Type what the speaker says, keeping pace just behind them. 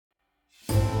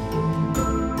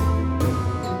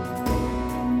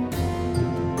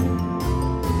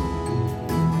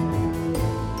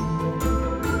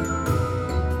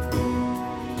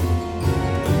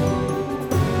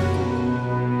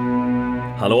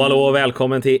Hallå, hallå,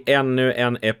 välkommen till ännu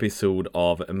en episod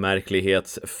av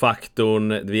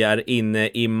Märklighetsfaktorn. Vi är inne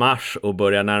i mars och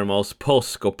börjar närma oss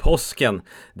påsk, och påsken,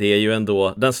 det är ju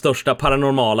ändå den största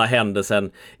paranormala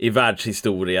händelsen i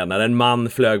världshistorien, när en man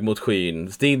flög mot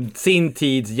skyn. Sin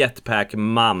tids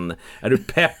jetpack-man. Är du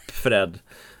pepp, Fred?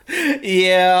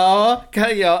 Ja,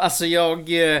 alltså jag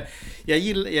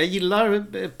gillar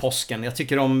påsken. Jag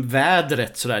tycker om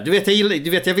vädret sådär. Du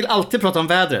vet, jag vill alltid prata om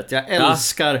vädret. Jag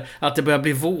älskar att det börjar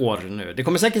bli vår nu. Det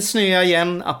kommer säkert snöa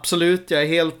igen, absolut. Jag är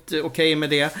helt okej med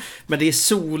det. Men det är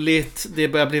soligt, det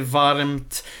börjar bli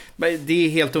varmt. Det är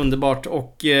helt underbart.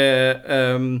 Och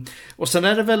sen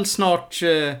är det väl snart...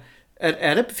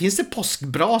 finns det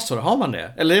påskbrasor? Har man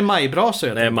det? Eller är det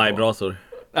majbrasor? Det är majbrasor.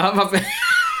 Ja, varför?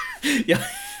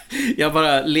 Jag har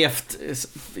bara levt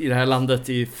i det här landet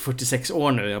i 46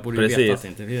 år nu. Jag borde ju veta att det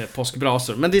inte är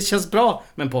påskbrasor. Men det känns bra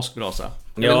med en påskbrasa.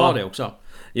 Jag vill ha det också.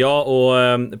 Ja, och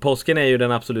påsken är ju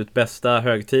den absolut bästa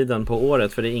högtiden på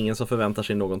året, för det är ingen som förväntar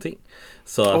sig någonting.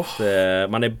 Så att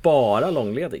man är bara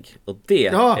långledig. Och det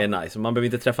är nice. Man behöver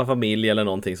inte träffa familj eller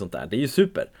någonting sånt där. Det är ju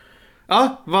super.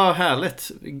 Ja, vad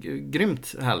härligt.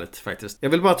 Grymt härligt faktiskt. Jag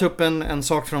vill bara ta upp en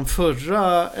sak från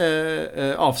förra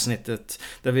avsnittet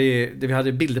där vi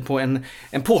hade bilder på en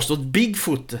påstådd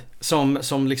Bigfoot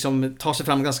som liksom tar sig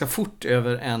fram ganska fort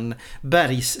över en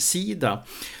bergssida.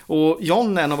 Och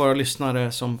John, en av våra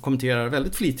lyssnare som kommenterar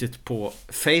väldigt flitigt på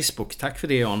Facebook, tack för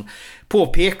det John,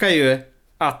 påpekar ju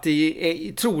att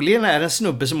det troligen är en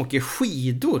snubbe som åker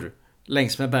skidor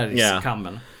längs med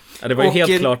bergskammen. Yeah. Ja, det var ju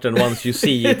helt klart en once you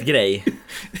see it grej.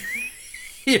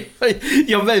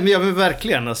 Ja, men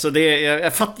verkligen alltså,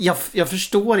 jag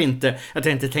förstår inte att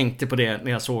jag inte tänkte på det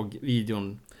när jag såg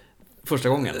videon första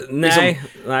gången. Nej.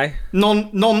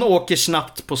 Någon åker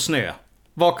snabbt på snö.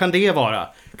 Vad kan det vara?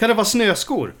 Kan det vara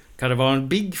snöskor? Kan det vara en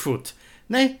Bigfoot?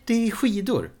 Nej, det är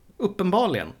skidor.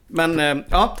 Uppenbarligen. Men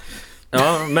ja...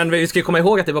 Ja, men vi ska komma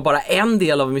ihåg att det var bara en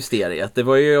del av mysteriet. Det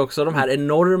var ju också de här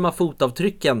enorma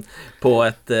fotavtrycken på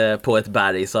ett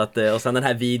berg, så att, och sen den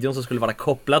här videon som skulle vara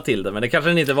kopplad till det. Men det kanske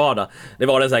den inte var då. Det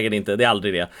var den säkert inte, det är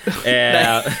aldrig det.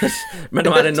 Men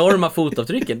de här enorma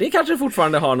fotavtrycken, det kanske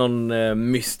fortfarande har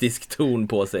någon mystisk ton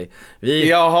på sig. Vi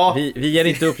ger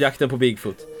inte upp jakten på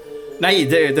Bigfoot. Nej,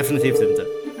 det är definitivt inte.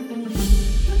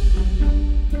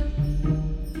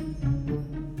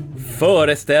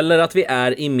 Föreställer att vi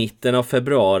är i mitten av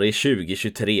februari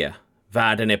 2023.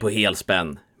 Världen är på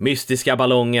helspänn. Mystiska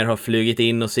ballonger har flugit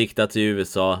in och siktat i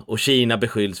USA, och Kina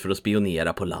beskylls för att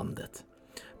spionera på landet.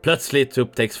 Plötsligt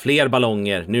upptäcks fler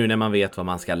ballonger nu när man vet vad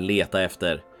man ska leta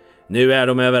efter. Nu är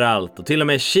de överallt, och till och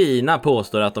med Kina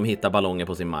påstår att de hittar ballonger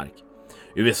på sin mark.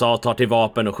 USA tar till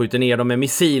vapen och skjuter ner dem med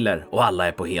missiler, och alla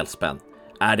är på helspänn.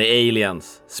 Är det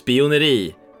aliens,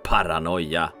 spioneri,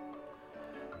 paranoia?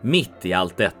 Mitt i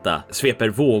allt detta sveper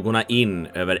vågorna in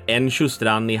över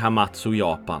Enshu-strand i Hamamatsu,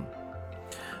 Japan.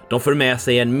 De för med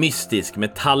sig en mystisk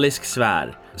metallisk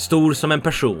sfär, stor som en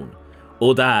person,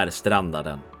 och där strandar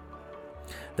den.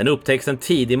 Den upptäcks en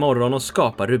tidig morgon och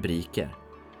skapar rubriker.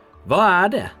 Vad är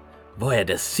det? Vad är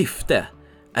dess syfte?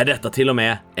 Är detta till och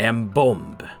med en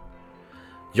bomb?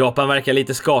 Japan verkar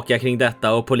lite skakiga kring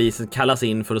detta, och polisen kallas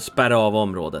in för att spärra av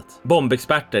området.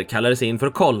 Bombexperter kallades in för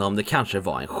att kolla om det kanske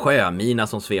var en sjömina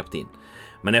som svept in.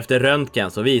 Men efter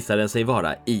röntgen så visade den sig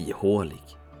vara ihålig.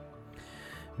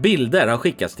 Bilder har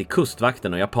skickats till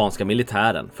kustvakten och japanska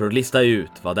militären för att lista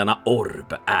ut vad denna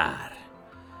orb är.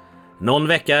 Någon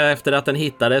vecka efter att den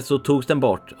hittades så togs den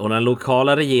bort, och den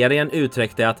lokala regeringen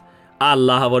uttryckte att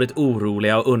alla har varit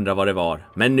oroliga och undrar vad det var.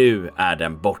 Men nu är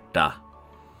den borta.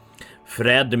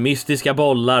 Fred, mystiska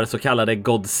bollar, så kallade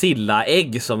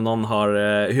Godzilla-ägg som någon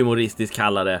har humoristiskt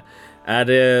kallade.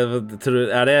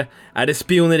 Är det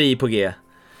spioneri på G?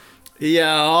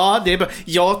 Ja, det är bra.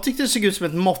 Jag tyckte det såg ut som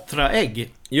ett Mothra-ägg.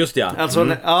 Just ja.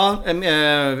 Alltså,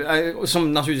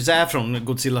 som naturligtvis är från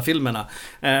Godzilla-filmerna.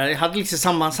 Jag hade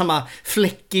liksom samma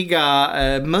fläckiga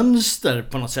mönster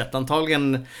på något sätt.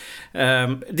 Antagligen.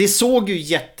 Det såg ju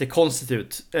jättekonstigt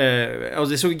ut. Och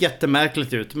det såg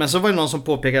jättemärkligt ut. Men så var det någon som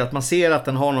påpekade att man ser att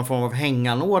den har någon form av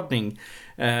hänganordning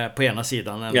på ena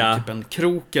sidan. Eller typ en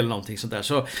krok eller någonting sånt där.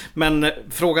 Så, men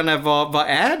frågan är, vad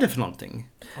är det för någonting?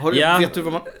 Vet du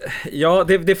vad man... Ja,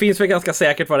 det finns väl ganska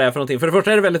säkert vad det är för någonting. För det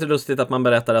första är det väldigt lustigt att man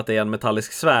berättar att det är en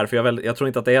metallisk sfär. För jag tror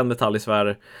inte att det är en metallisk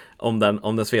sfär om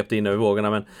den svepte in över vågorna.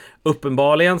 Men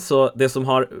uppenbarligen så det som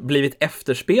har blivit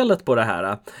efterspelet på det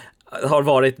här har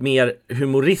varit mer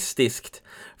humoristiskt.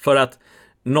 För att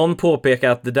någon påpekar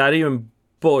att det där är ju en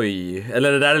boj,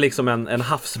 eller det där är liksom en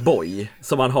havsboj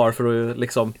som man har för att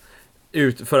liksom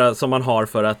som man har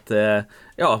för att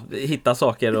hitta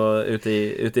saker och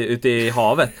ute i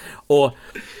havet. Och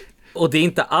Och det är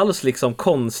inte alls liksom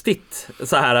konstigt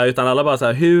så här, utan alla bara så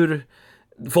här,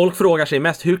 folk frågar sig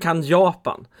mest, hur kan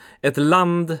Japan, ett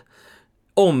land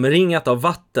omringat av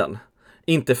vatten,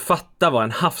 inte fatta vad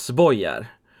en havsboj är?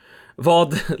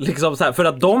 Vad liksom så här, för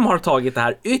att de har tagit det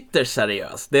här ytterst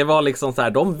seriöst. Det var liksom så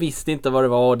här, de visste inte vad det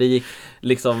var, och det gick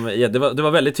liksom, det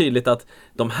var väldigt tydligt att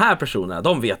de här personerna,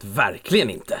 de vet verkligen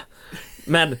inte.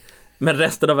 Men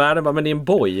resten av världen bara, men det är en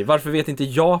boj. Varför vet inte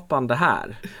Japan det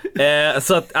här?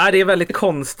 Så att, det är en väldigt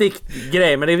konstig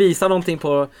grej, men det visar någonting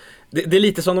på... Det är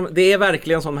lite som det är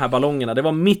verkligen som de här ballongerna. Det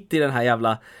var mitt i den här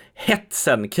jävla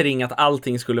hetsen kring att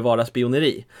allting skulle vara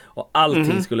spioneri och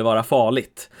allting skulle vara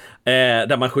farligt.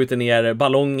 Där man skjuter ner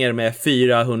ballonger med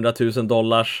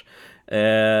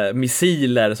 $400,000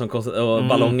 missiler som och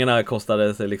ballongerna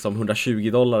kostade sig liksom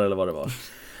 $120 eller vad det var.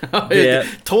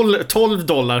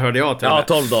 $12 hörde jag till. Ja,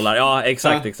 $12. Ja,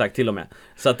 exakt till och med.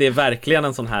 Så att det är verkligen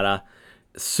en sån här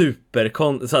så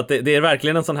att det är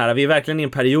verkligen en sån här, vi är verkligen i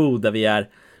en period där vi är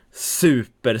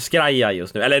superskraja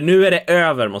just nu. Eller nu är det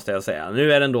över, måste jag säga.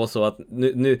 Nu är det ändå så att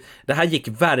nu det här gick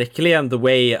verkligen the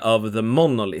way of the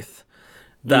monolith.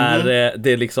 Där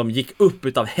det liksom gick upp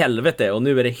utav helvete, och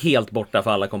nu är det helt borta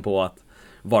för alla kom på att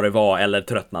vad det var eller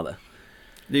tröttnade.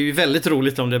 Det är ju väldigt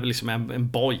roligt om det liksom är en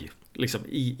boj liksom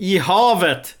i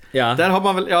havet. Ja. Där har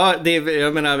man väl, jag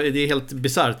menar, det är helt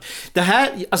bizarrt. Det här,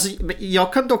 alltså,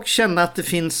 jag kan dock känna att det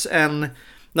finns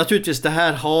naturligtvis, det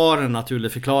här har en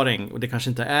naturlig förklaring, och det kanske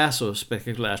inte är så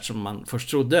spektakulärt som man först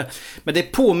trodde. Men det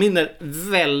påminner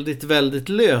väldigt, väldigt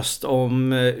löst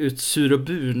om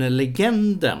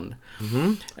Utsurobune-legenden.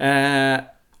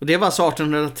 Och det var alltså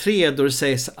 1803, då det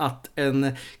sägs att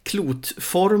en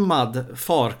klotformad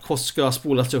farkost ska ha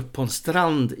spolats upp på en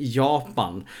strand i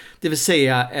Japan. Det vill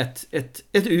säga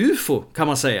ett UFO, kan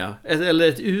man säga. Eller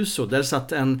ett USO, där det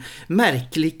satt en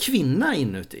märklig kvinna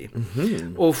inuti.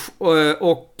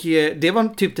 Och det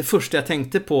var typ det första jag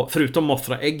tänkte på, förutom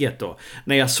Mothra-ägget då,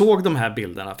 när jag såg de här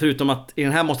bilderna. Förutom att i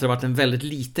den här måste det ha varit en väldigt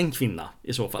liten kvinna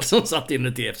i så fall som satt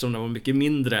inuti, eftersom den var mycket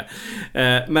mindre.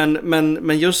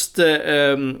 Men just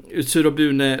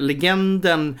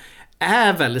Utsurobune-legenden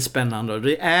är väldigt spännande.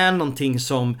 Det är någonting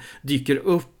som dyker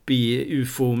upp i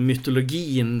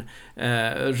UFO-mytologin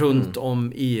runt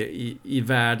om i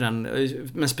världen,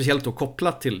 men speciellt då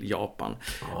kopplat till Japan.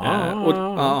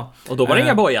 Och då var det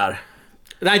inga bojar.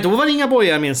 Nej, då var det inga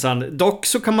bojar minsann. Dock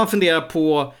så kan man fundera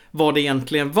på vad det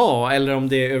egentligen var, eller om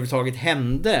det överhuvudtaget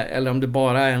hände, eller om det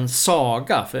bara är en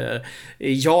saga. För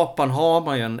i Japan har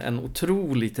man ju en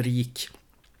otroligt rik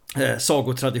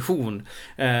sagotradition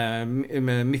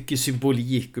med mycket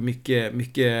symbolik och mycket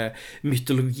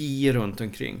mytologi runt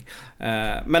omkring.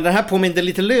 Men den här påminner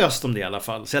lite löst om det i alla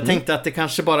fall. Så jag tänkte att det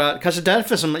kanske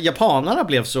därför som japanerna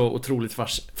blev så otroligt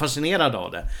fascinerade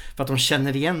av det. För att de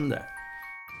känner igen det.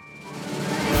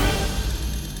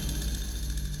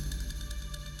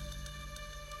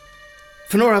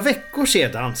 För några veckor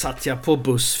sedan satt jag på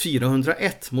buss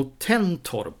 401 mot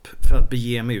Tentorp för att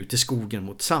bege mig ut i skogen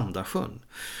mot Sandasjön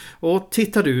och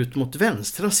tittade ut mot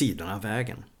vänstra sidan av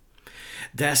vägen.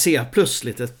 Där ser jag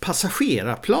plötsligt ett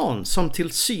passagerarplan som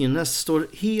till synes står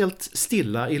helt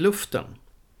stilla i luften.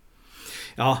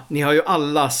 Ja, ni har ju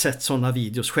alla sett sådana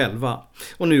videos själva,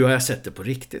 och nu har jag sett det på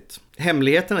riktigt.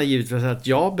 Hemligheten är givetvis att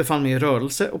jag befann mig i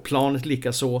rörelse och planet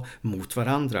likaså mot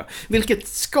varandra, vilket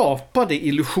skapade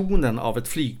illusionen av ett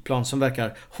flygplan som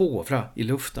verkar hovra i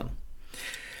luften.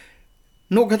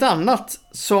 Något annat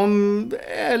som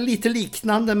är lite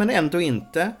liknande men ändå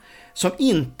inte, som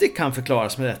inte kan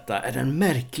förklaras med detta, är den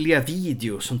märkliga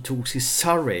video som togs i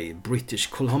Surrey, British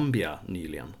Columbia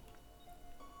nyligen.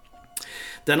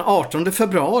 Den 18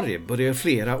 februari börjar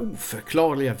flera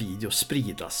oförklarliga videos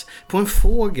spridas på en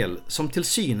fågel som till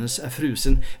synes är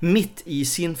frusen mitt i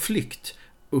sin flykt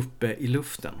uppe i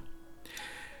luften.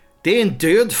 Det är en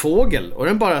död fågel och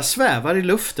den bara svävar i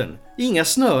luften. Inga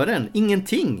snören,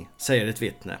 ingenting, säger ett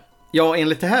vittne. Ja,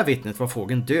 enligt det här vittnet var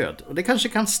fågeln död, och det kanske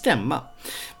kan stämma.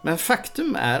 Men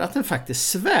faktum är att den faktiskt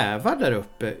svävar där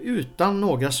uppe utan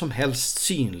några som helst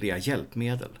synliga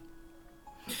hjälpmedel.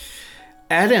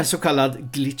 Är det en så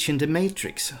kallad glitch in the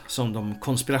matrix, som de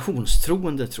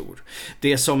konspirationstroende tror?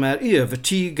 Det som är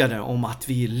övertygade om att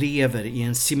vi lever i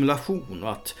en simulation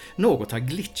och att något har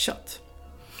glitchat.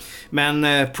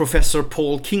 Men professor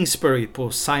Paul Kingsbury på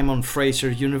Simon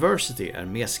Fraser University är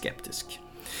mer skeptisk.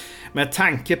 Med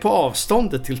tanke på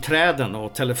avståndet till träden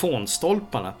och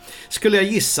telefonstolparna skulle jag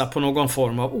gissa på någon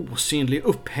form av osynlig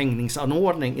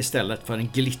upphängningsanordning istället för en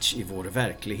glitch i vår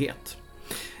verklighet.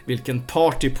 Vilken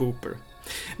partypooper.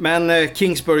 Men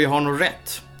Kingsbury har nog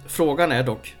rätt. Frågan är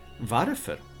dock,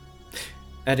 varför?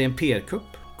 Är det en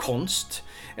PR-kupp? Konst?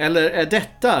 Eller är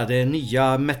detta det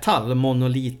nya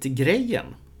metallmonolitgrejen?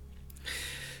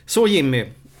 Så Jimmy,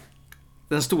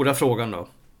 den stora frågan då.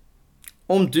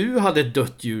 Om du hade ett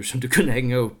dött djur som du kunde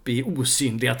hänga upp i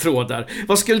osynliga trådar,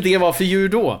 vad skulle det vara för djur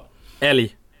då?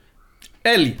 Älg.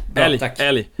 Bra, tack.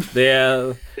 Älg.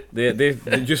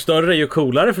 Ju större ju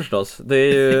coolare förstås. Det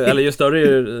är ju, eller ju större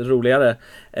ju roligare.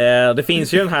 Det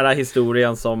finns ju den här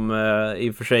historien som i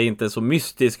och för sig inte är så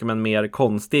mystisk men mer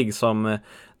konstig, som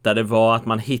där det var att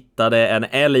man hittade en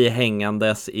älg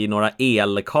hängandes i några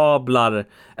elkablar,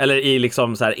 eller i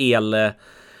liksom så här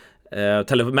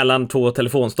mellan två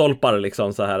telefonstolpar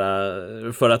liksom så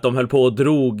här, för att de höll på och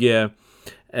drog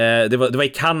det var i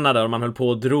Kanada och man höll på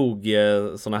och drog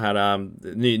såna här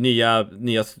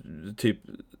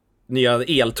nya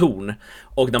eltorn,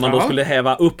 och när man då skulle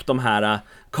häva upp de här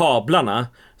kablarna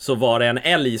så var det en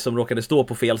älg som råkade stå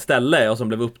på fel ställe och som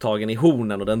blev upptagen i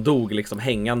hornen, och den dog liksom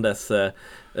hängandes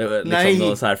liksom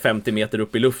då, så här 50 meter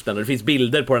upp i luften. Och det finns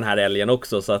bilder på den här älgen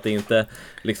också, så att det är inte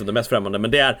liksom det mest främmande,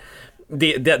 men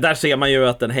där ser man ju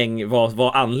att den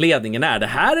vad anledningen är. Det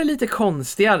här är lite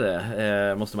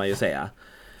konstigare, måste man ju säga.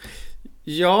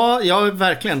 Ja,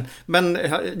 verkligen. Men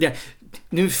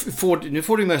nu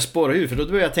får du med spåra ur, för då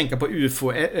börjar jag tänka på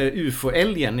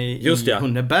UFO-älgen i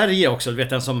Hunneberge också. Du vet,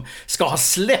 den som ska ha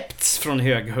släppts från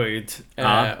hög höjd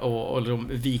och de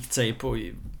vikt sig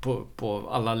på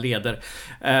alla leder,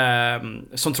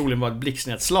 som troligen var ett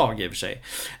blixtnedslag i och för sig.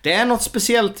 Det är något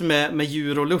speciellt med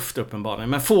djur och luft uppenbarligen,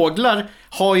 men fåglar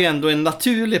har ju ändå en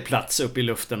naturlig plats uppe i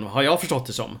luften, har jag förstått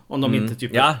det som, om de inte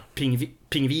typ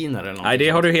pingviner eller något. Nej, det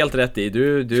har du helt rätt i.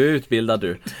 Du är utbildad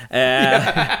du.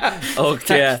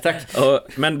 Tack.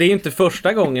 Men det är inte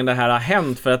första gången det här har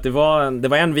hänt, för att det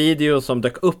var en video som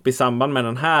dök upp i samband med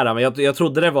den här. Men jag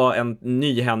trodde det var en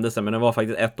ny händelse, men den var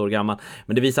faktiskt 1 år gammal.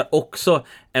 Men det visar också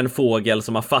en fågel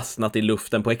som har fastnat i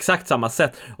luften på exakt samma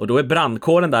sätt, och då är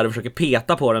brandkåren där och försöker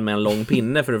peta på den med en lång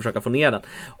pinne för att försöka få ner den.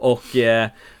 Och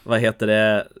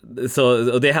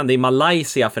och det hände i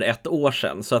Malaysia för 1 år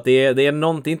sedan. Så att det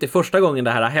är inte första gången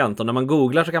det här har hänt, och när man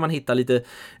googlar så kan man hitta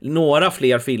några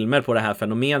fler filmer på det här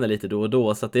fenomenet lite då och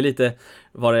då, så att det är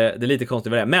lite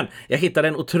konstigt vad det är. Men jag hittade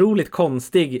en otroligt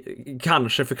konstig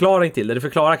kanske förklaring till det. Det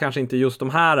förklarar kanske inte just de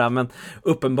här, men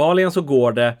uppenbarligen så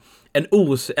går det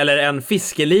en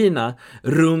fiskelina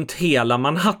runt hela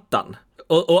Manhattan.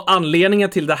 Och anledningen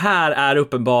till det här är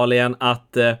uppenbarligen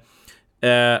att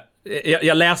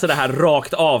jag läser det här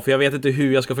rakt av, för jag vet inte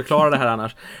hur jag ska förklara det här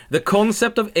annars. The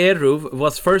concept of Eruv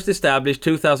was first established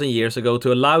 2000 years ago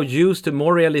to allow Jews to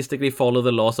more realistically follow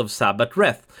the laws of Sabbath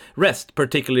rest,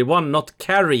 particularly one not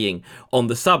carrying on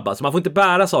the Sabbath. Så man får inte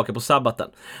bära saker på sabbaten.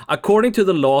 According to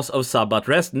the laws of Sabbath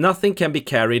rest, nothing can be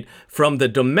carried from the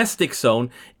domestic zone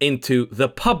into the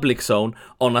public zone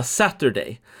on a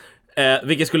Saturday.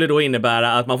 Vilket skulle då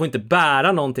innebära att man får inte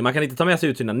bära någonting. Man kan inte ta med sig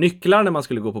ut sina nycklar när man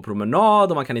skulle gå på promenad,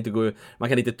 och man kan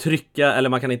inte trycka, eller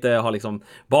man kan inte ha liksom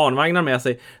barnvagnar med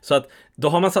sig. Så att då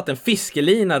har man satt en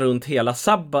fiskelina runt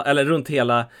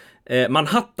hela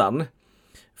Manhattan,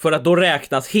 för att då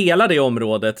räknas hela det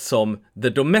området som the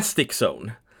domestic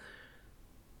zone.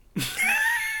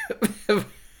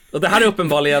 Och det här är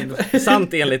uppenbarligen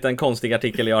sant enligt en konstig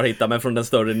artikel jag har hittat, men från den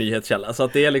större nyhetskälla. Så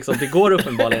att det går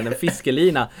uppenbarligen en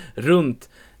fiskelina runt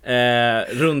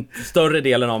större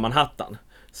delen av Manhattan,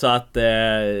 så att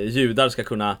judar ska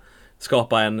kunna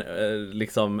skapa en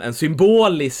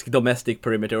symbolisk domestic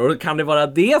perimeter. Och kan det vara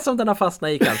det som den har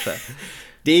fastnat i kanske?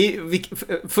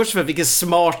 Först och främst, vilken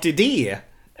smart idé.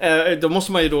 Då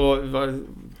måste man ju då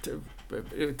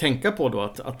tänka på då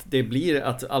att det blir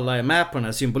att alla är med på den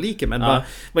här symboliken. Men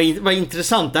vad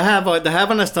intressant. Det här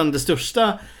var nästan det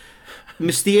största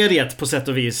mysteriet på sätt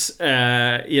och vis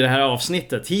i det här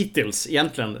avsnittet hittills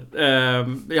egentligen.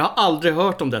 Jag har aldrig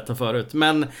hört om detta förut,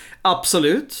 men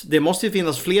absolut, det måste ju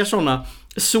finnas fler sådana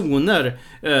zoner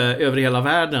över hela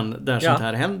världen där sånt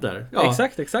här händer. Ja.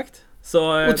 Exakt.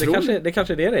 Så det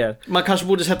kanske är det är. Man kanske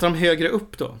borde sätta dem högre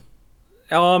upp då.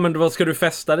 Ja, men vad ska du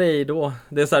fästa dig i då?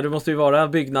 Det är så här, du måste ju vara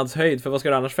byggnadshöjd, för vad ska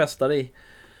du annars fästa dig i?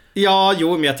 Ja,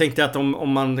 men jag tänkte att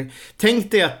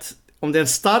tänk dig att om det är en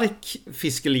stark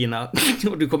fiskelina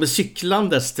och du kommer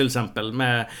cyklandes till exempel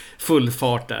med full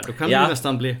fart där, då kan du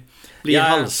nästan bli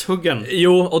halshuggen.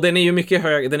 Jo, och den är ju mycket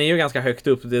den är ju ganska högt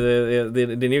upp.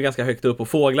 Den är ju ganska högt upp, och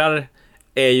fåglar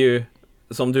är ju,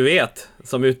 som du vet,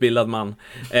 som utbildad man,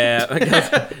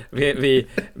 vi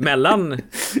mellan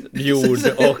jord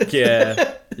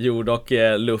och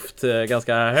luft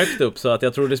ganska högt upp, så att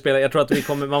jag tror att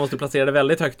man måste placera det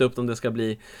väldigt högt upp om det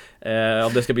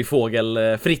ska bli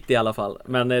fågelfritt i alla fall.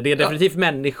 Men det är definitivt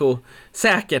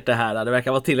människosäkert det här. Det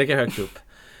verkar vara tillräckligt högt upp.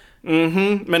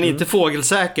 Men inte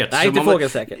fågelsäkert. Nej, inte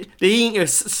fågelsäkert. Det är inget...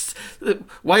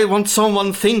 Why won't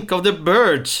someone think of the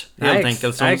birds? Helt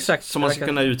enkelt, som man ska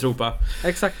kunna utropa.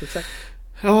 Exakt.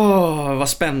 Vad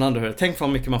spännande. Hör. Tänk vad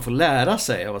mycket man får lära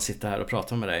sig av att sitta här och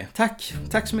prata med dig.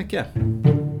 Tack så mycket.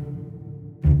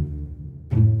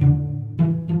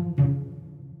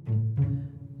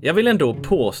 Jag vill ändå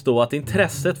påstå att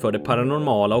intresset för det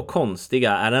paranormala och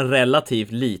konstiga är en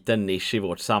relativt liten nisch i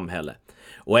vårt samhälle.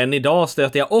 Och än idag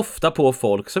stöter jag ofta på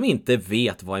folk som inte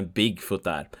vet vad en Bigfoot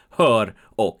är. Hör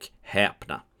och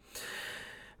häpna.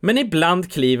 Men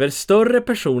ibland kliver större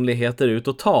personligheter ut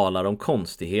och talar om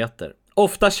konstigheter.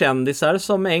 Ofta kändisar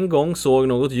som en gång såg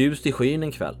något ljust i skyn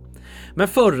en kväll. Men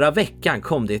förra veckan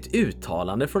kom det ett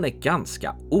uttalande från ett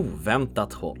ganska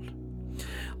oväntat håll.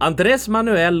 Andrés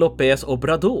Manuel López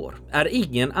Obrador är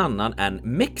ingen annan än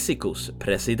Mexikos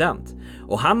president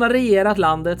och han har regerat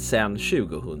landet sedan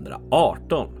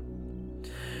 2018.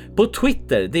 På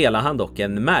Twitter delar han dock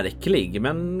en märklig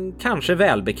men kanske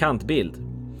välbekant bild.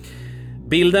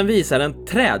 Bilden visar en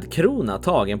trädkrona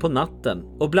tagen på natten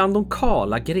och bland de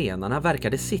kala grenarna verkar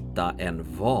det sitta en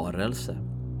varelse.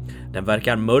 Den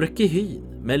verkar mörk i hyn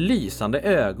med lysande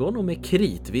ögon och med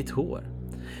kritvitt hår.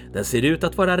 Den ser ut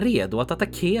att vara redo att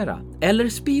attackera eller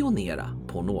spionera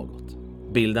på något.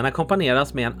 Bilden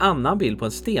ackompanjeras med en annan bild på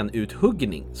en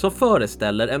stenuthuggning som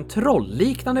föreställer en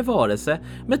trollliknande varelse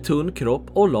med tunn kropp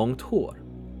och långt hår.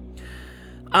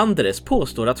 Andres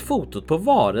påstår att fotot på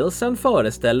varelsen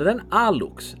föreställer en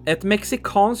alux, ett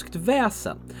mexikanskt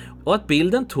väsen, och att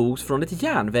bilden togs från ett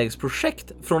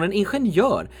järnvägsprojekt från en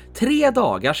ingenjör 3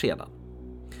 dagar sedan.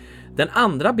 Den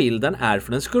andra bilden är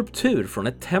från en skulptur från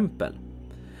ett tempel.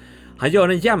 Han gör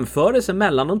en jämförelse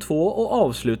mellan de två och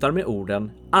avslutar med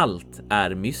orden "Allt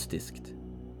är mystiskt".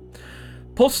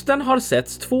 Posten har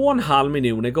setts 2,5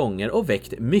 miljoner gånger och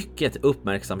väckt mycket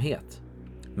uppmärksamhet.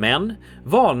 Men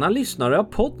vana lyssnare av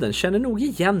podden känner nog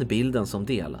igen bilden som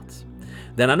delats.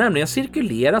 Den har nämligen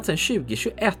cirkulerat sedan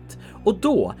 2021 och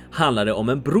då handlar det om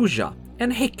en bruja,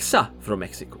 en häxa från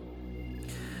Mexiko.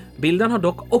 Bilden har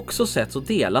dock också setts och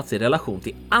delats i relation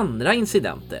till andra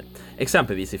incidenter,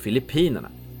 exempelvis i Filippinerna.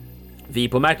 Vi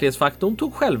på Märklighetsfaktorn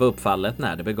tog själva upp fallet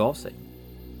när det begav sig.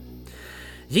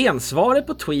 Gensvaret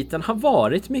på tweeten har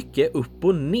varit mycket upp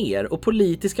och ner och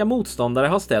politiska motståndare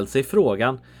har ställt sig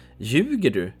frågan: ljuger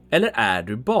du eller är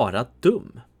du bara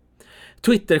dum?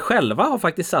 Twitter själva har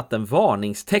faktiskt satt en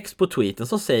varningstext på tweeten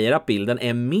som säger att bilden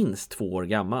är minst 2 år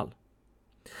gammal.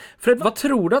 Fred, vad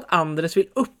tror du att Andres vill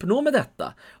uppnå med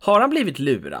detta? Har han blivit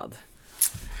lurad?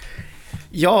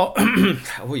 Ja,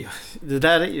 det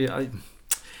där är ju...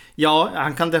 Ja,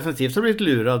 han kan definitivt ha blivit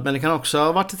lurad, men det kan också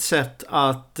ha varit ett sätt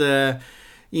att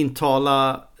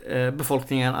intala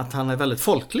befolkningen att han är väldigt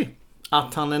folklig.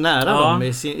 Att han är nära dem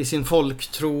i sin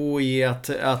folktro, i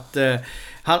att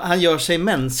han gör sig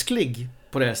mänsklig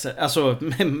på det sättet. Alltså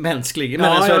mänsklig,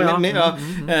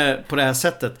 på det här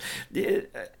sättet.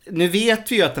 Nu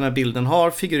vet vi ju att den här bilden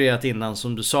har figurerat innan,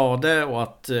 som du sa det, och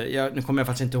att nu kommer jag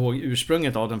faktiskt inte ihåg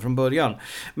ursprunget av den från början.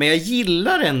 Men jag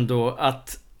gillar ändå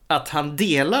att han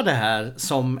delar det här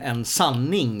som en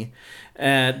sanning.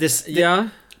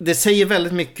 Det säger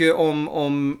väldigt mycket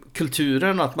om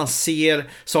kulturen och att man ser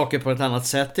saker på ett annat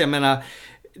sätt. Jag menar,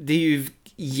 det är ju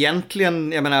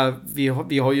egentligen, jag menar,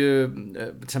 vi har ju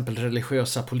till exempel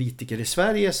religiösa politiker i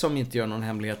Sverige som inte gör någon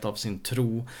hemlighet av sin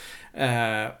tro.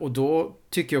 Och då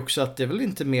tycker jag också att det är väl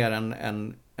inte mer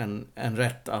en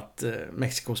rätt att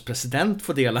Mexikos president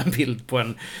får dela en bild på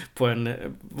en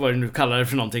vad du nu kallar det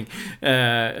för någonting.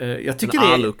 Jag tycker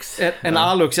en alux. En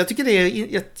alux. Jag tycker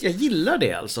jag gillar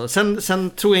det alltså. Sen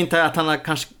tror jag inte att han har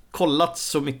kanske kollat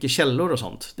så mycket källor och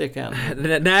sånt. Det kan jag.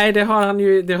 Nej, det har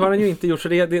han ju inte gjort. Så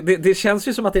det känns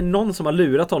ju som att det är någon som har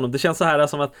lurat honom. Det känns så här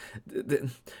som att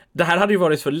det här hade ju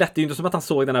varit för lätt. Det är ju inte som att han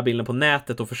såg den här bilden på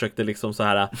nätet och försökte liksom så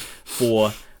här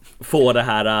få det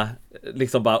här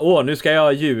liksom bara, nu ska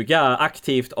jag ljuga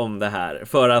aktivt om det här,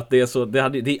 för att det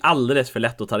är alldeles för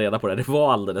lätt att ta reda på det. Det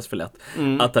var alldeles för lätt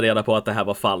att ta reda på att det här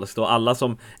var falskt, och alla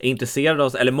som är intresserade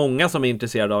av, eller många som är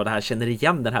intresserade av det här, känner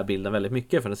igen den här bilden väldigt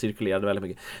mycket, för den cirkulerade väldigt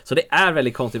mycket. Så det är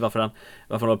väldigt konstigt varför han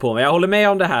håller på med. Jag håller med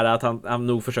om det här att han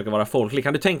nog försöker vara folklig.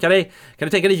 Kan du tänka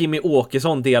dig Jimmy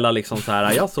Åkesson dela liksom så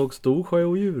här: jag såg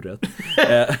Storsjöodjuret.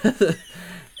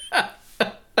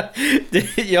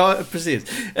 Ja,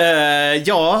 precis.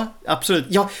 Ja, absolut.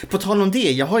 Ja, på tal om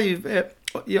det, jag har ju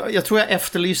jag tror jag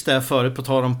efterlyste det förut på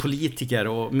tal om politiker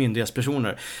och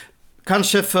myndighetspersoner.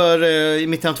 Kanske i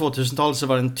mitten av 2000-talet så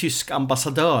var det en tysk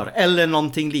ambassadör eller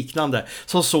någonting liknande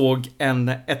som såg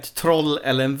ett troll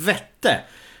eller en vätte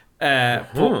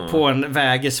på en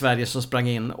väg i Sverige som sprang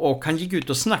in. Och han gick ut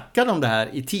och snackade om det här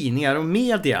i tidningar och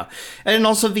media. Är det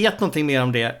någon som vet någonting mer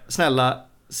om det? Snälla,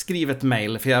 skriv ett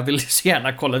mejl, för jag vill så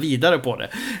gärna kolla vidare på det.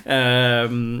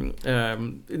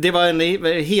 Det var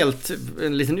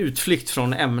en liten utflykt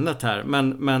från ämnet här.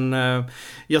 Men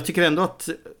jag tycker ändå att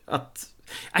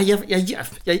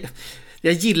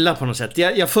jag gillar på något sätt.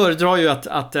 Jag föredrar ju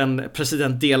att en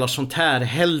president delar sånt här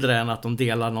hellre än att de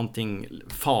delar någonting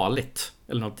farligt.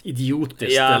 Eller något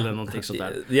idiotiskt eller någonting sånt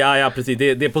där. Ja, precis.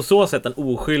 Det är på så sätt en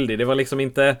oskyldig. Det var liksom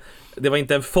inte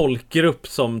en folkgrupp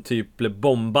som typ blev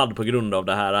bombad på grund av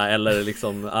det här. Eller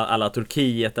liksom alla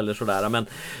Turkiet eller sådär.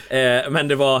 Men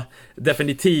det var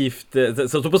definitivt...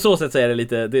 Så på så sätt så är det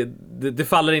lite... Det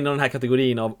faller in i den här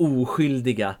kategorin av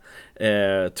oskyldiga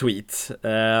tweets.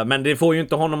 Men det får ju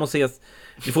inte honom att ses...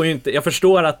 Det får ju inte, jag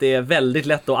förstår att det är väldigt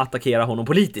lätt att attackera honom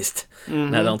politiskt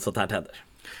när något sånt här händer.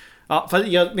 Ja,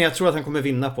 men jag tror att han kommer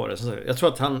vinna på det. Jag tror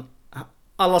att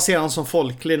alla ser han som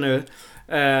folklig nu.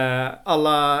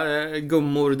 Alla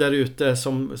gummor där ute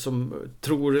som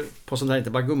tror på sånt här, inte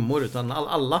bara gummor utan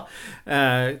alla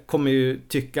kommer ju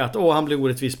tycka att han blir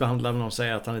orättvist behandlad när de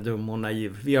säger att han är dum och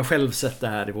naiv. Vi har själv sett det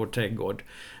här i vår trädgård.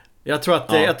 Jag tror att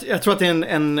det är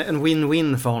en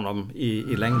win-win för honom i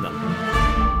längden.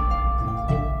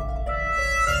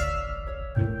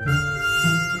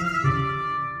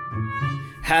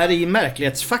 Här i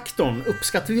märklighetsfaktorn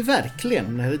uppskattar vi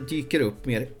verkligen när det dyker upp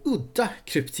mer udda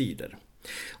kryptider.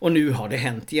 Och nu har det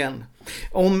hänt igen.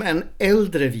 Om en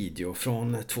äldre video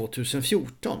från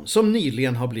 2014 som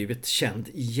nyligen har blivit känd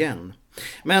igen.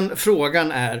 Men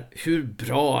frågan är, hur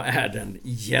bra är den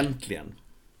egentligen?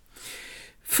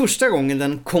 Första gången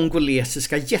den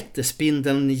kongolesiska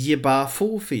jättespindeln Yeba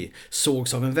Fofi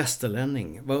sågs av en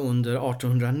västerlänning var under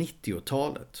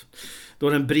 1890-talet. Då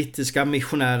den brittiska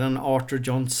missionären Arthur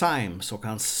John Symes och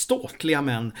hans ståtliga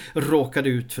män råkade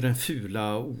ut för den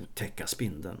fula och otäcka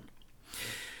spindeln.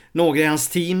 Några i hans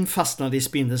team fastnade i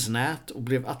spindelns nät och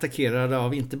blev attackerade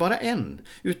av inte bara en,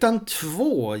 utan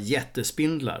 2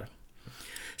 jättespindlar.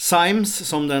 Symes,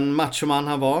 som den machoman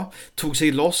han var, tog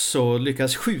sig loss och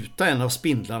lyckades skjuta en av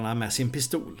spindlarna med sin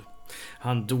pistol.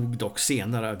 Han dog dock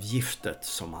senare av giftet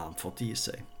som han fått i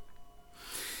sig.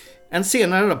 En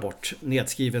senare rapport,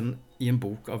 nedskriven i en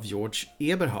bok av George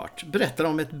Eberhardt, berättar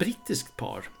om ett brittiskt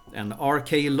par, en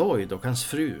R.K. Lloyd och hans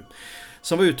fru,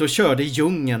 som var ute och körde i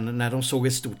djungeln när de såg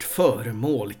ett stort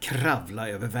föremål kravla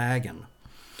över vägen.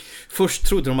 Först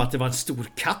trodde de att det var en stor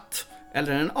katt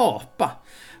eller en apa,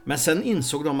 men sen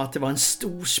insåg de att det var en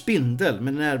stor spindel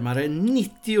med närmare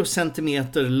 90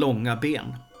 centimeter långa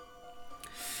ben.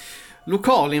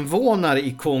 Lokalinvånare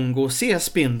i Kongo ser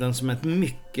spindeln som ett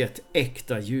mycket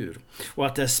äkta djur och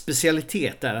att dess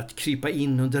specialitet är att krypa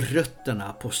in under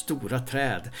rötterna på stora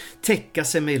träd, täcka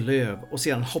sig med löv och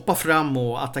sedan hoppa fram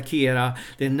och attackera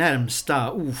det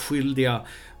närmsta oskyldiga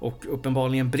och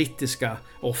uppenbarligen brittiska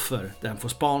offer den får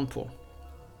span på.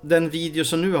 Den video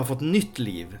som nu har fått nytt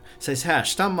liv sägs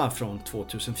härstamma från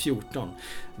 2014.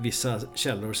 Vissa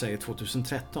källor säger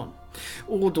 2013.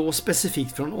 Och då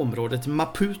specifikt från området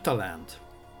Maputaland.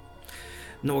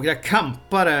 Några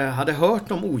kampare hade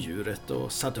hört om odjuret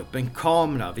och satt upp en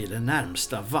kamera vid det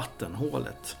närmsta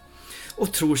vattenhålet.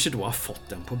 Och tror sig då ha fått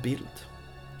den på bild.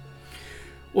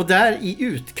 Och där i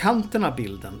utkanten av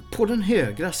bilden, på den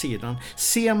högra sidan,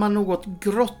 ser man något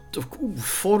grått och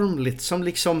oformligt som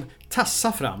liksom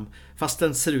tassar fram, fast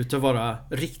den ser ut att vara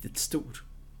riktigt stor.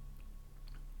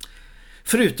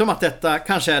 Förutom att detta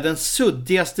kanske är den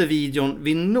suddigaste videon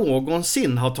vi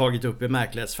någonsin har tagit upp i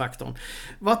märklighetsfaktorn.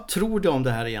 Vad tror du om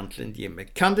det här egentligen, Jimmy?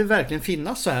 Kan det verkligen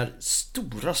finnas så här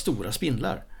stora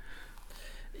spindlar?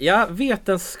 Ja,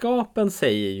 vetenskapen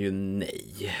säger ju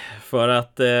nej. För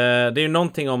att det är ju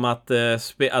någonting om att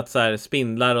så här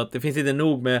spindlar, och det finns inte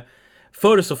nog med...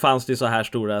 Förr så fanns det ju så här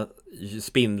stora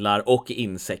spindlar och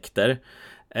insekter.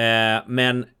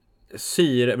 Men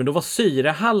då var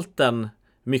syrehalten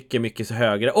mycket så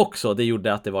högre också. Det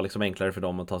gjorde att det var liksom enklare för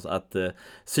dem att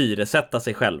syresätta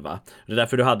sig själva. Det är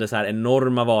därför du hade så här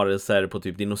enorma varelser på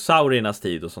typ dinosauriernas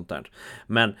tid och sånt där.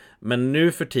 Men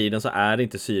nu för tiden så är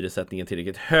inte syresättningen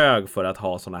tillräckligt hög för att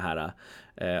ha såna här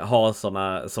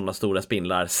såna stora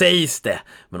spindlar, sägs det.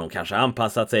 Men de kanske har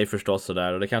anpassat sig förstås så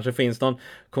där, och det kanske finns någon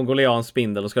kongoliansk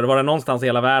spindel, och ska det vara någonstans i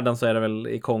hela världen så är det väl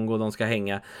i Kongo de ska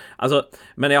hänga. Alltså,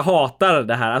 men jag hatar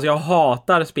det här. Alltså jag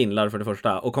hatar spindlar för det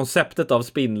första, och konceptet av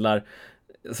spindlar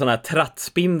såna här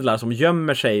trattspindlar som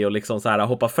gömmer sig och liksom så här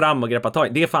hoppar fram och greppar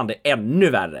tag. Det är fan det ännu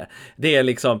värre. Det är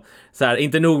liksom så här,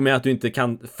 inte nog med att du inte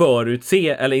kan förutse,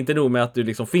 eller inte nog med att du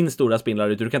liksom finns stora spindlar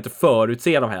ute, du kan inte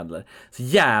förutse dem heller. Så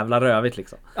jävla rövigt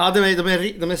liksom. Ja, de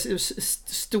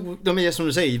är som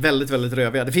du säger väldigt, väldigt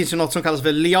röviga. Det finns ju något som kallas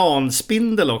för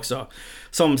lianspindel också,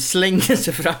 som slänger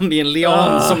sig fram i en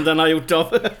lian som den har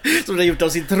gjort av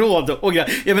sin tråd. Och jag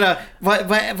menar,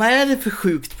 vad är det för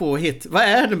sjukt påhitt? Vad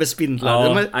är det med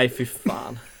spindlar? Nej, fy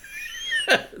fan.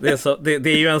 Det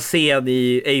är ju en scen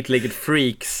i Eight-Legged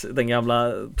Freaks, den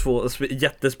gamla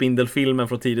jättespindelfilmen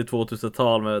från tidigt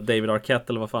 2000-tal med David Arquette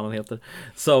eller vad fan han heter,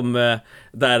 som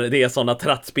där det är såna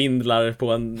trattspindlar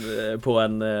på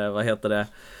en vad heter det,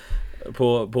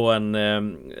 på en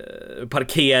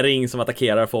parkering som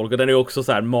attackerar folk, och den är också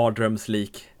så här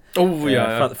mardrömslik.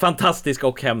 Fantastisk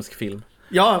och hemsk film.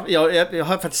 Ja, jag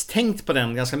har faktiskt tänkt på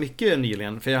den ganska mycket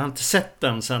nyligen, för jag har inte sett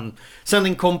den sen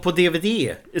den kom på DVD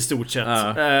i stort sett.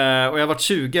 Och jag har varit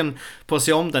sugen på att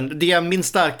se om den. Det jag minns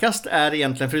starkast är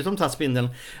egentligen, förutom trattspindeln,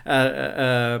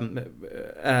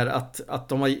 är att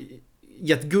de har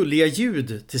gett gulliga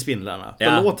ljud till spindlarna.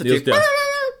 De låter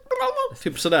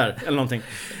typ sådär, eller någonting.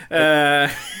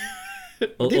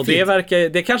 Och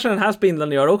det kanske den här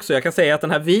spindeln gör också. Jag kan säga att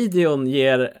den här videon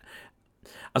ger,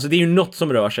 alltså det är ju något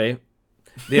som rör sig.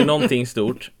 Det är någonting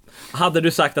stort. Hade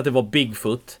du sagt att det var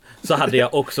Bigfoot, så hade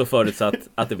jag också förutsatt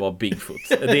att det var Bigfoot.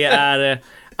 Det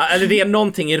är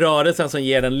någonting i rörelsen som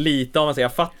ger den lite av,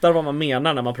 jag fattar vad man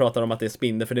menar när man pratar om att det är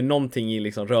spindel, för det är någonting i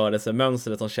liksom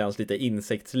rörelsemönstret som känns lite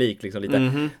insektslik, liksom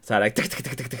lite så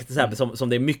här, som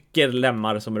det är mycket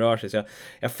lemmar som rör sig. Så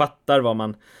jag fattar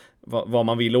vad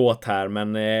man vill åt här,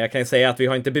 men jag kan ju säga att vi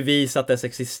har inte bevisat dess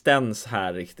existens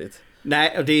här riktigt.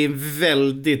 Nej, det är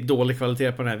väldigt dålig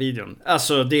kvalitet på den här videon.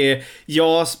 Alltså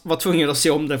jag var tvungen att se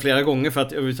om den flera gånger för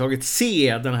att överhuvudtaget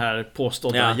se den här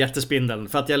påstådda jättespindeln.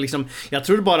 För att jag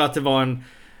trodde bara att det var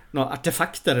några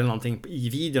artefakter eller någonting i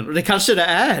videon. Och det kanske det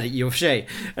är i och för sig.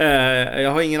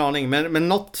 Jag har ingen aning. Men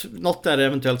något är det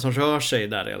eventuellt som rör sig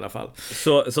där i alla fall.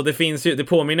 Så det finns ju, det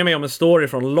påminner mig om en story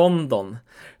från London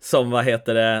som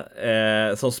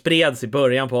som spreds i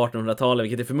början på 1800-talet,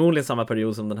 vilket är förmodligen samma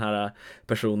period som den här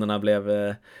personerna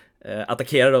blev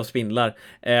attackerade av spindlar.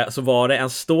 Så var det en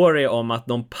story om att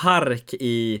någon park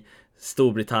i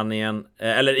Storbritannien,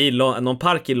 eller i någon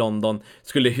park i London,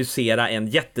 skulle husera en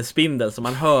jättespindel. Så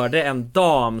man hörde en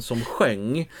dam som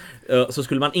sjöng, så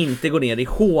skulle man inte gå ner i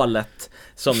hålet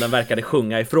som den verkade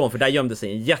sjunga ifrån, för där gömde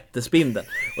sig en jättespindel.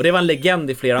 Och det var en legend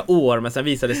i flera år, men sen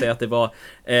visade det sig att det var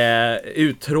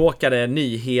uttråkade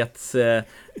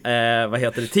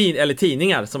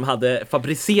tidningar som hade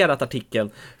fabricerat artikeln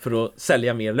för att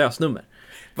sälja mer lösnummer.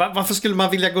 Varför skulle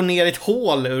man vilja gå ner i ett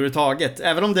hål överhuvudtaget?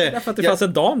 Även om det... Därför att det fanns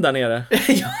en dam där nere.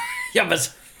 Ja, men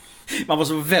man var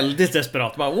så väldigt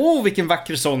desperat. Bara, vilken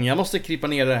vacker sång, jag måste krypa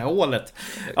ner i det här hålet.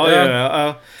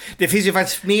 Det finns ju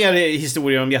faktiskt mer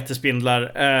historier om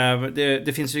jättespindlar.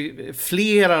 Det finns ju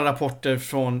flera rapporter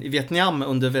från Vietnam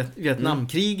under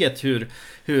Vietnamkriget,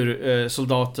 hur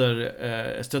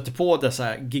soldater stötte på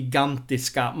dessa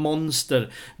gigantiska monster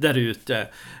där ute.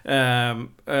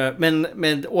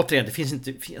 Men återigen, det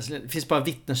finns bara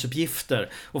vittnesuppgifter.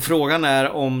 Och frågan är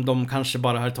om de kanske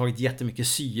bara har tagit jättemycket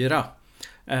syra.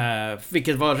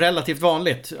 Vilket var relativt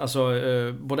vanligt. Alltså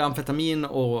både amfetamin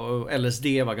och LSD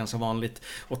var ganska vanligt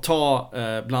att ta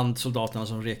bland soldaterna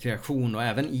som rekreation, och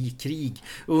även i krig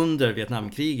under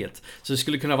Vietnamkriget. Så det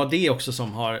skulle kunna vara det också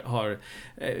som har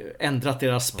ändrat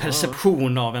deras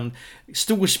perception av en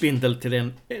stor spindel till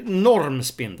en enorm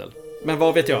spindel. Men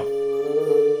vad vet jag?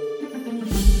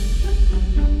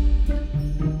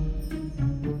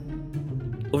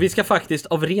 Och vi ska faktiskt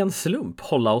av ren slump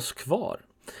hålla oss kvar.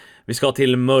 Vi ska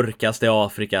till mörkaste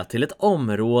Afrika, till ett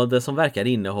område som verkar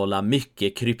innehålla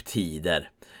mycket kryptider.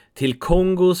 Till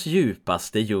Kongos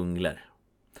djupaste djungler.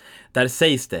 Där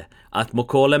sägs det att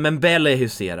Mokole Mbele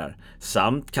huserar,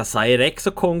 samt Kasai Rex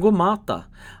och Kongo Mata.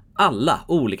 Alla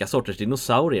olika sorters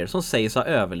dinosaurier som sägs ha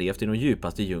överlevt i de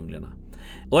djupaste djunglerna.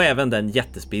 Och även den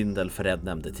jättespindel Fred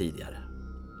nämnde tidigare.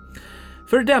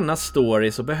 För denna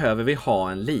story så behöver vi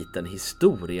ha en liten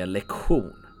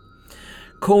historielektion.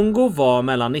 Kongo var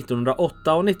mellan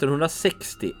 1908 och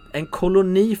 1960 en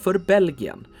koloni för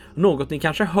Belgien. Något ni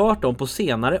kanske hört om på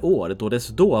senare år, då dess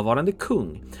dåvarande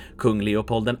kung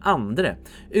Leopold II,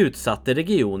 utsatte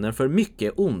regionen för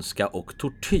mycket ondska och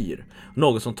tortyr.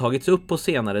 Något som tagits upp på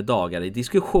senare dagar i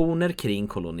diskussioner kring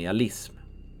kolonialism.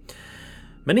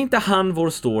 Men inte han vår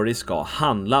story ska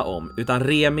handla om, utan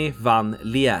Remy van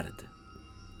Lierde.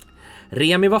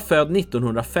 Remi var född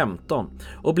 1915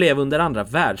 och blev under andra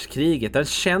världskriget en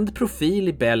känd profil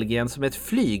i Belgien som ett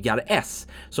flygar-S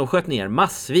som sköt ner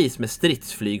massvis med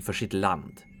stridsflyg för sitt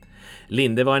land.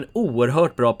 Linde var en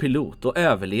oerhört bra pilot och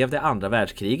överlevde andra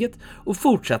världskriget och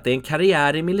fortsatte en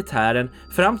karriär i militären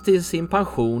fram till sin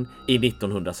pension i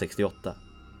 1968.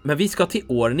 Men vi ska till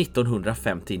år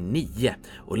 1959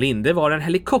 och Linde var en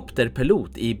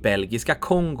helikopterpilot i belgiska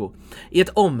Kongo i ett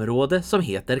område som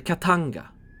heter Katanga.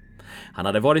 Han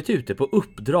hade varit ute på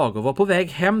uppdrag och var på väg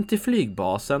hem till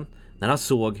flygbasen när han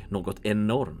såg något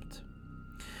enormt.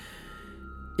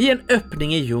 I en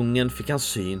öppning i djungeln fick han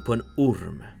syn på en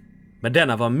orm. Men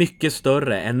denna var mycket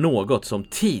större än något som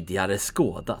tidigare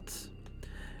skådats.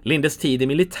 Lindes tid i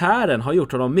militären har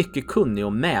gjort honom mycket kunnig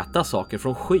att mäta saker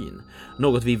från skyn,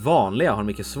 något vi vanliga har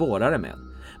mycket svårare med.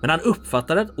 Men han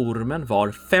uppfattade att ormen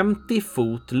var 50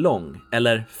 fot lång,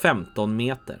 eller 15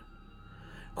 meter.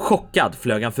 Chockad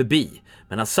flög han förbi,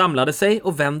 men han samlade sig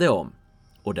och vände om.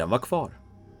 Och den var kvar.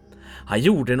 Han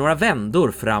gjorde några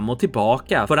vändor fram och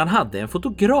tillbaka för han hade en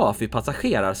fotograf i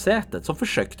passagerarsätet som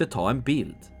försökte ta en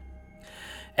bild.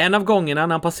 En av gångerna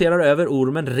när han passerar över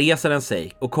ormen reser den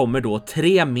sig och kommer då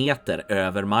 3 meter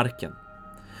över marken.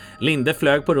 Linde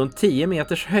flög på runt 10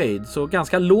 meters höjd, så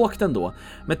ganska lågt ändå,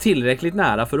 men tillräckligt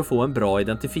nära för att få en bra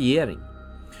identifiering.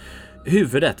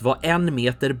 Huvudet var 1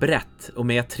 meter brett och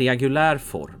med triangulär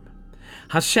form.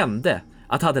 Han kände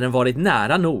att hade den varit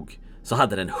nära nog så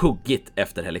hade den huggit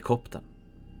efter helikoptern.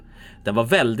 Den var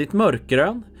väldigt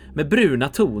mörkgrön med bruna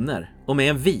toner och med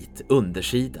en vit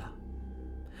undersida.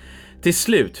 Till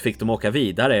slut fick de åka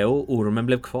vidare och ormen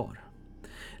blev kvar.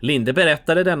 Linde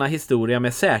berättade denna historia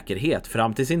med säkerhet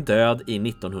fram till sin död i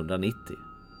 1990.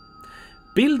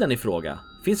 Bilden i fråga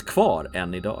finns kvar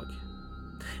än idag.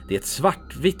 Det är ett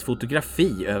svartvitt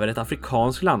fotografi över ett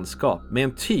afrikanskt landskap med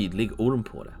en tydlig orm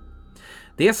på det.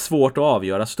 Det är svårt att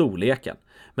avgöra storleken,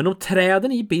 men om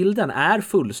träden i bilden är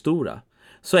fullstora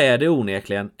så är det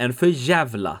onekligen en för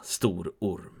jävla stor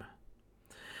orm.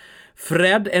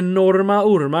 Fred, enorma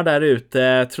ormar där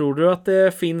ute. Tror du att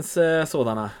det finns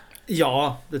sådana?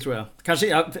 Ja, det tror jag.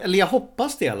 Kanske, eller jag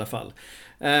hoppas det i alla fall.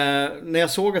 När jag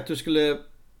såg att du skulle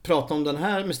prata om den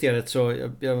här mysteriet så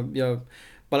jag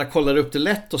bara kollade upp det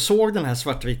lätt och såg den här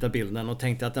svartvita bilden och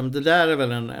tänkte att det där är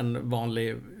väl en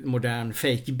vanlig modern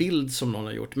fake-bild som någon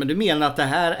har gjort. Men du menar att det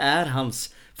här är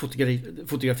hans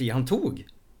fotografi han tog?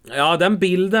 Ja, den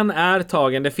bilden är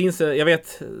tagen. Det finns,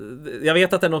 jag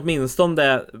vet att den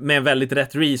åtminstone med väldigt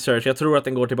rätt research, jag tror att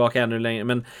den går tillbaka ännu längre,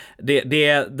 men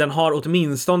den har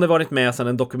åtminstone varit med sedan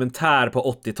en dokumentär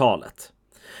på 80-talet.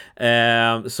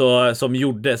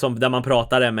 Där man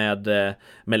pratade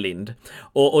med Lind.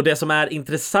 Och det som är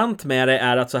intressant med det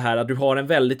är att så här att du har en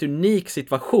väldigt unik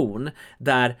situation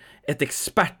där ett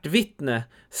expertvittne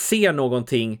ser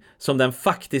någonting som den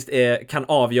faktiskt kan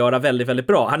avgöra väldigt, väldigt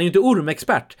bra. Han är ju inte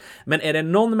ormexpert, men är det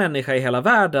någon människa i hela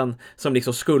världen som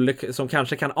liksom som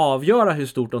kanske kan avgöra hur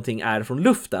stort någonting är från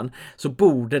luften, så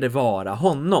borde det vara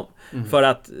honom. För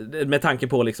att med tanke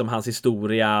på liksom hans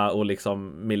historia och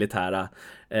liksom militära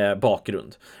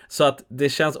bakgrund. Så att det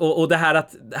känns, och det här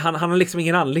att han har liksom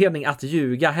ingen anledning att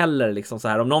ljuga heller liksom så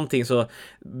här. Om någonting så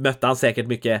mötte han säkert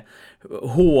mycket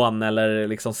hån eller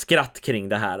liksom skratt kring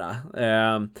det här.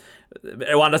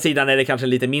 Å andra sidan är det kanske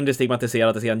lite mindre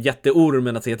stigmatiserat att se en jätteorm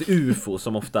än att se ett UFO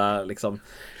som ofta liksom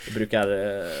brukar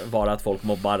vara att folk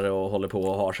mobbar och håller på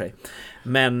och har sig.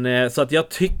 Men så att jag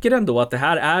tycker ändå att det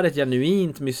här är ett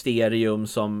genuint mysterium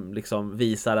som liksom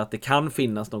visar att det kan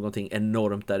finnas någonting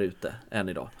enormt där ute än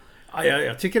idag. Ja,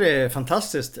 jag tycker det är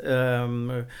fantastiskt.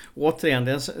 Återigen,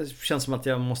 det känns som att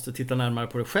jag måste titta närmare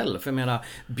på det själv. För jag menar,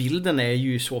 bilden är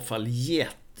ju i så fall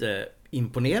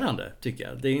jätteimponerande, tycker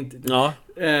jag. Det är inte,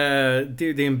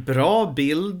 det är en bra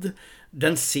bild.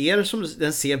 Den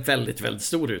ser väldigt, väldigt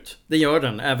stor ut. Det gör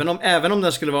den. Även om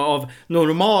den skulle vara av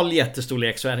normal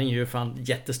jättestorlek så är den ju fan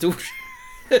jättestor.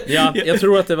 Ja, jag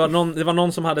tror att det var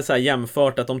någon som hade så här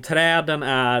jämfört att om träden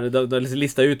de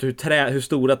listade ut hur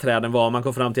stora träden var. Man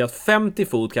kom fram till att 50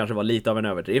 fot kanske var lite av en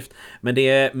överdrift, men det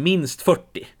är minst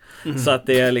 40. Så att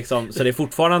det är liksom, så det är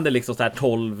fortfarande liksom så här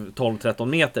 12-13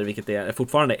 meter, vilket är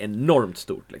fortfarande enormt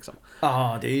stort liksom.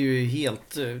 Ja, det är ju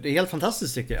helt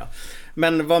fantastiskt tycker jag.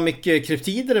 Men vad mycket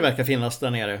kryptider det verkar finnas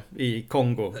där nere i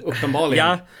Kongo,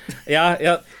 uppenbarligen. Ja,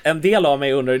 en del av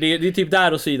mig undrar, det är typ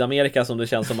där och Sydamerika som det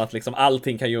känns som att liksom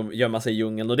allting kan gömma sig i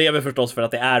djungeln. Och det är väl förstås för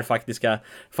att det är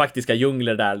faktiska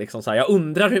djungler där liksom så här. Jag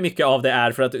undrar hur mycket av det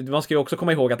är, för att man ska ju också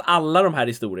komma ihåg att alla de här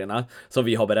historierna som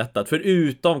vi har berättat,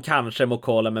 förutom kanske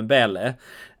Mokola Mbele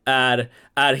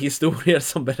är historier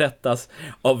som berättas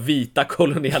av vita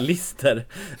kolonialister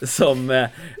som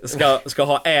ska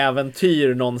ha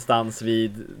äventyr någonstans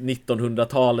vid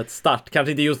 1900-talets start.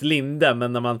 Kanske inte just Linde,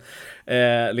 men när man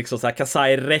liksom så här,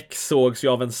 Kasai Rex sågs ju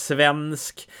av en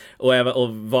svensk och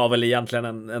var väl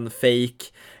egentligen en fake.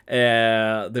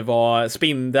 Det var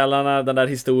Spindellarna, den där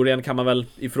historien kan man väl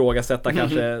ifrågasätta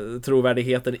kanske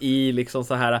trovärdigheten i liksom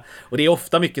så här. Och det är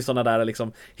ofta mycket sådana där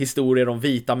liksom historier om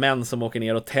vita män som åker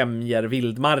ner och tämjer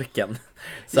vildmarken.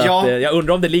 Så att, jag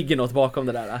undrar om det ligger något bakom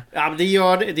det där. Ja, men det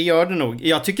gör det nog.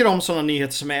 Jag tycker om sådana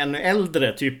nyheter som är ännu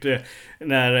äldre, typ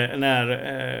när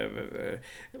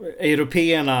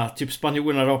européerna, typ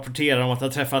spanjorerna, rapporterar om att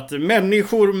ha träffat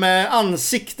människor med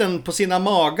ansikten på sina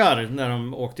magar när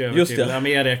de åkte över till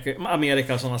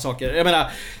Amerika och sådana saker. Jag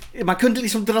menar, man kunde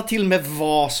liksom dra till med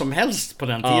vad som helst på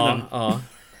den tiden.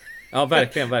 Ja,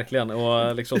 verkligen.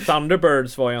 Och liksom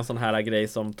Thunderbirds var ju en sån här grej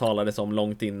som talades om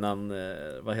långt innan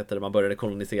man började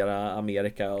kolonisera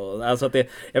Amerika och, alltså att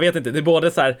jag vet inte, det är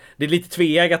både så här, det är lite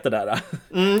tveeggat det där.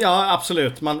 Ja,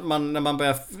 absolut. När man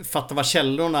börjar fatta var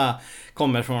källorna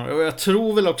kommer ifrån. Och jag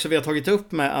tror väl också vi har tagit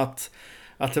upp med att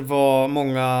det var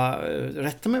många,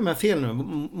 rätta mig om jag har fel nu,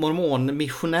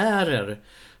 mormonmissionärer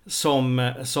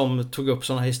som tog upp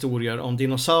sådana historier om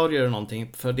dinosaurier och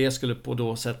någonting, för det skulle på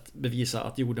då sätt bevisa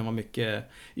att jorden var mycket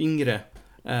yngre.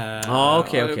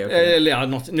 Okej. Eller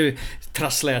ja, nu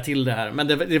trasslar jag till det här, men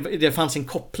det fanns en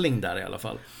koppling där i alla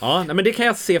fall. Ja, men det kan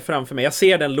jag se framför mig. Jag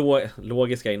ser den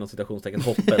logiska inom citationstecken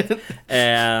hoppet.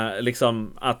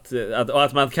 Liksom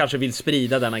att man kanske vill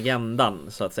sprida den agendan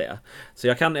så att säga. Så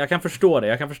jag kan förstå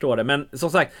det. Men som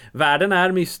sagt, världen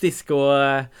är mystisk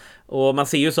och man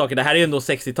ser ju saker, det här är ju ändå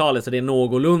 60-talet så det är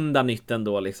någorlunda nytt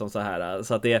ändå liksom så här.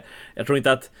 Så att jag tror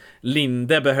inte att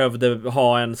Linde behövde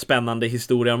ha en spännande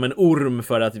historia om en orm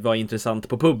för att vara intressant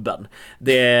på pubben.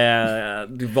 Det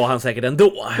var han säkert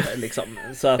ändå liksom.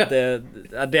 Så att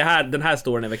den här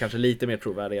storyn är väl kanske lite mer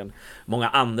trovärdig än många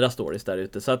andra stories där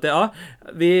ute. Så att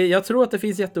jag tror att det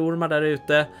finns jätteormar där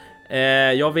ute.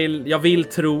 Jag vill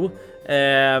tro,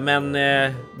 men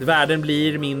världen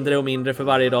blir mindre och mindre för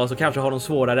varje dag, så kanske har de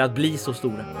svårare att bli så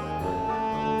stora.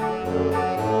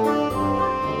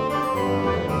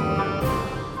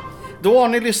 Då har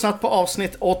ni lyssnat på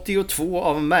avsnitt 82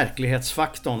 av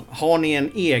Märklighetsfaktorn. Har ni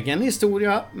en egen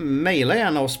historia, mejla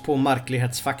gärna oss på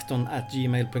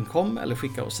marklighetsfaktorn@gmail.com eller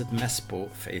skicka oss ett mess på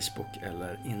Facebook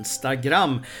eller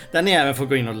Instagram, där ni även får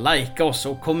gå in och likea oss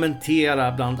och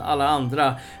kommentera bland alla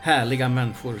andra härliga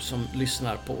människor som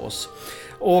lyssnar på oss.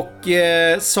 Och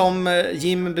som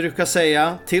Jim brukar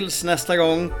säga, tills nästa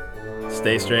gång,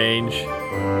 stay strange.